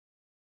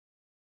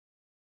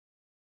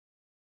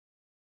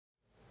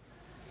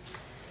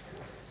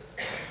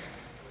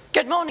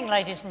Good morning,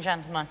 ladies and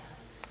gentlemen.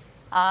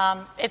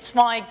 It's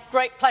my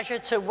great pleasure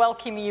to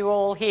welcome you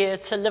all here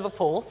to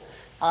Liverpool,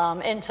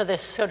 into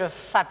this sort of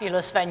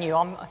fabulous venue.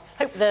 I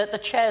hope the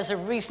chairs are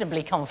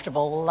reasonably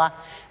comfortable.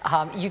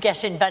 You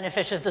get in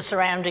benefit of the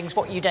surroundings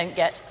what you don't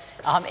get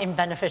in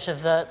benefit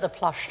of the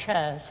plush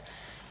chairs.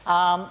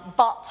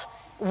 But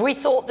we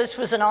thought this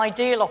was an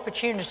ideal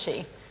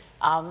opportunity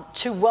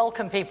to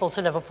welcome people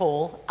to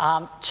Liverpool,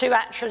 to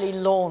actually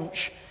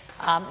launch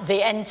the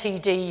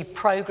NTD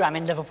programme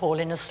in Liverpool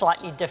in a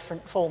slightly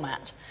different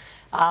format.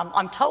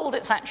 I'm told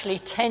it's actually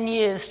 10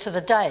 years to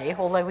the day,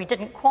 although we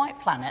didn't quite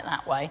plan it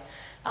that way,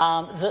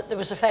 that there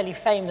was a fairly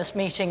famous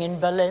meeting in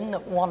Berlin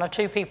that one or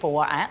two people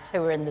were at,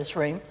 who were in this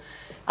room,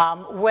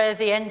 where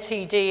the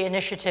NTD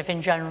initiative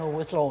in general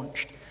was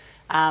launched.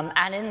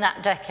 And in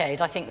that decade,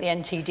 I think the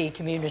NTD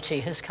community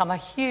has come a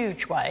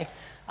huge way,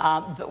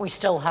 but we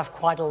still have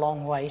quite a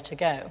long way to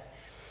go.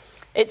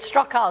 It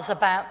struck us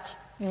about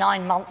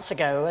 9 months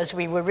ago, as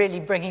we were really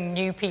bringing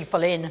new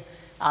people in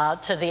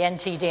to the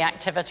NTD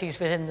activities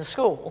within the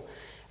school,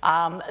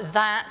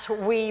 that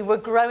we were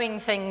growing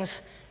things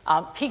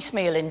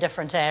piecemeal in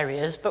different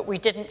areas, but we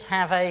didn't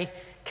have a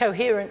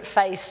coherent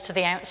face to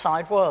the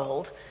outside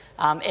world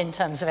in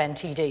terms of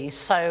NTDs.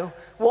 So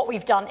what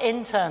we've done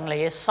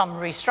internally is some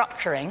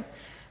restructuring,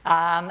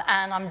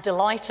 and I'm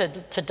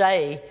delighted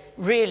today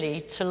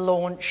really to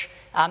launch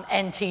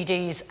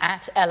NTDs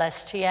at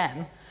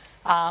LSTM.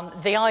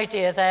 The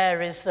idea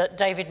there is that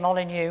David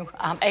Molyneux,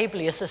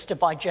 ably assisted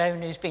by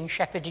Joan, who's been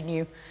shepherding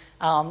you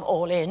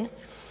all in,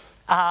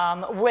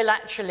 will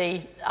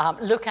actually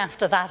look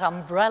after that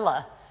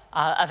umbrella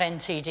of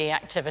NTD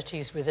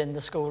activities within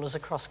the school as a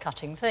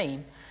cross-cutting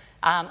theme,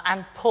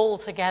 and pull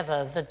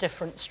together the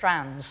different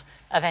strands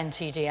of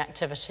NTD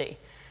activity.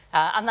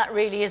 And that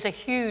really is a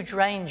huge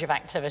range of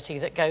activity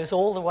that goes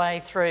all the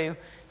way through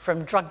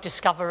from drug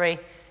discovery,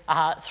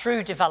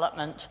 through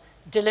development,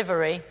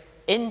 delivery,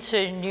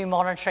 into new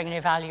monitoring and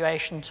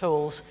evaluation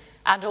tools,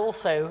 and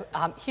also,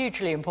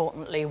 hugely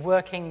importantly,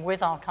 working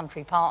with our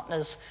country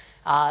partners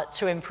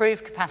to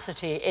improve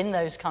capacity in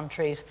those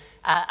countries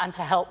and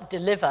to help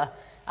deliver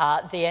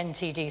the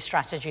NTD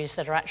strategies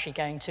that are actually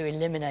going to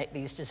eliminate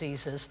these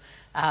diseases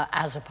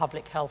as a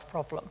public health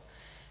problem.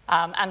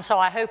 And so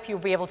I hope you'll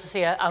be able to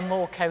see a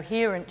more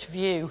coherent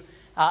view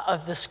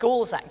of the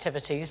school's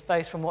activities,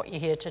 both from what you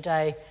hear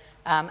today,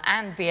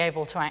 and be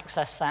able to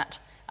access that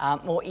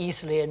more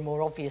easily and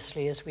more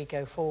obviously as we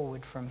go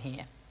forward from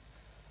here.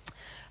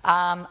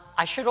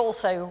 I should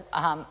also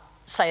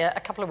say a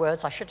couple of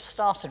words. I should have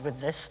started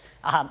with this,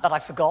 but I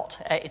forgot.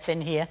 It's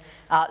in here.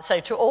 So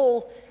to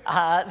all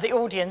the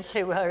audience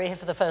who are here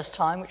for the first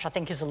time, which I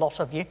think is a lot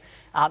of you,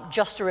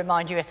 just to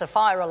remind you, if the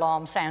fire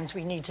alarm sounds,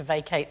 we need to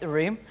vacate the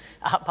room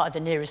by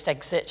the nearest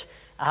exit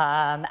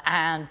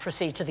and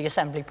proceed to the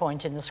assembly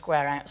point in the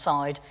square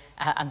outside,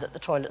 and that the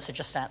toilets are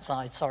just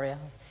outside. Sorry,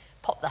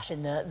 pop that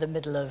in the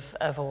middle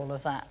of all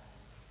of that.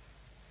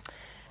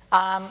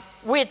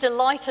 We're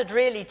delighted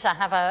really to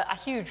have a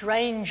huge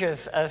range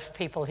of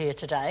people here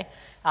today,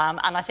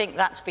 and I think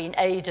that's been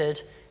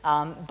aided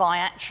by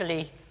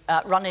actually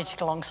running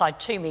alongside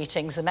two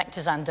meetings, the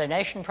Mectizan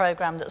donation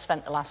programme that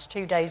spent the last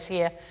 2 days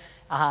here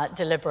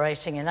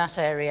deliberating in that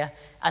area,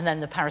 and then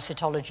the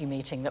parasitology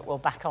meeting that will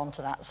back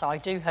onto that. So I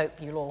do hope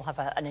you'll all have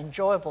an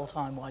enjoyable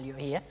time while you're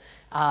here,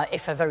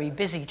 if a very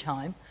busy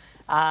time.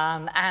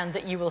 And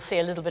that you will see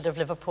a little bit of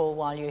Liverpool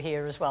while you're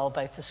here as well,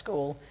 both the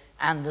school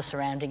and the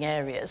surrounding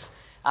areas.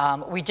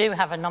 We do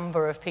have a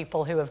number of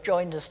people who have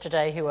joined us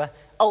today who are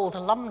old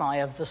alumni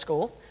of the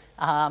school,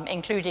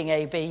 including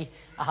AB,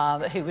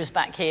 who was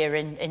back here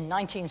in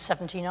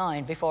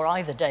 1979, before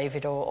either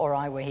David or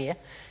I were here.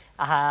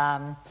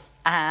 And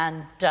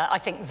I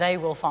think they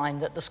will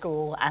find that the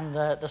school and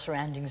the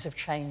surroundings have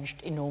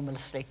changed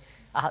enormously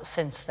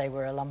since they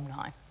were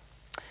alumni.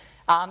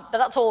 But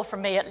that's all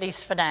from me, at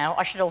least for now.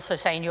 I should also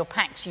say in your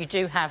packs you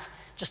do have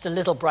just a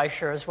little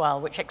brochure as well,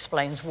 which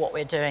explains what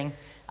we're doing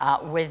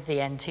with the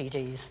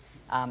NTDs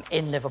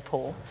in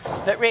Liverpool.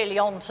 But really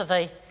on to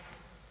the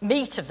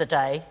meat of the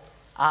day,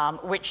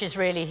 which is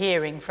really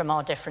hearing from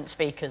our different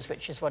speakers,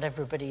 which is what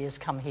everybody has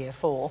come here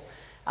for.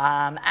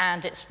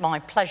 And it's my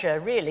pleasure,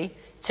 really,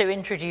 to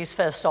introduce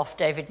first off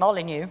David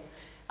Molyneux.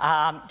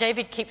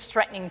 David keeps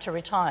threatening to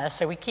retire,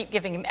 so we keep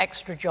giving him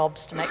extra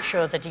jobs to make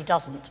sure that he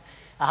doesn't.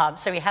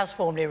 So he has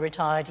formally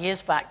retired. He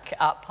is back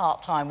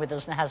part-time with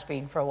us and has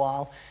been for a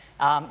while.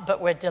 But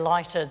we're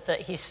delighted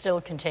that he's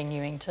still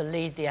continuing to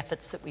lead the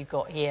efforts that we've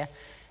got here,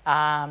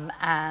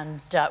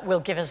 and will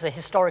give us the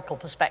historical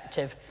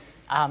perspective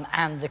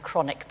and the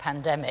chronic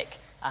pandemic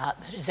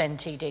that is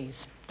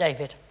NTDs.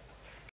 David.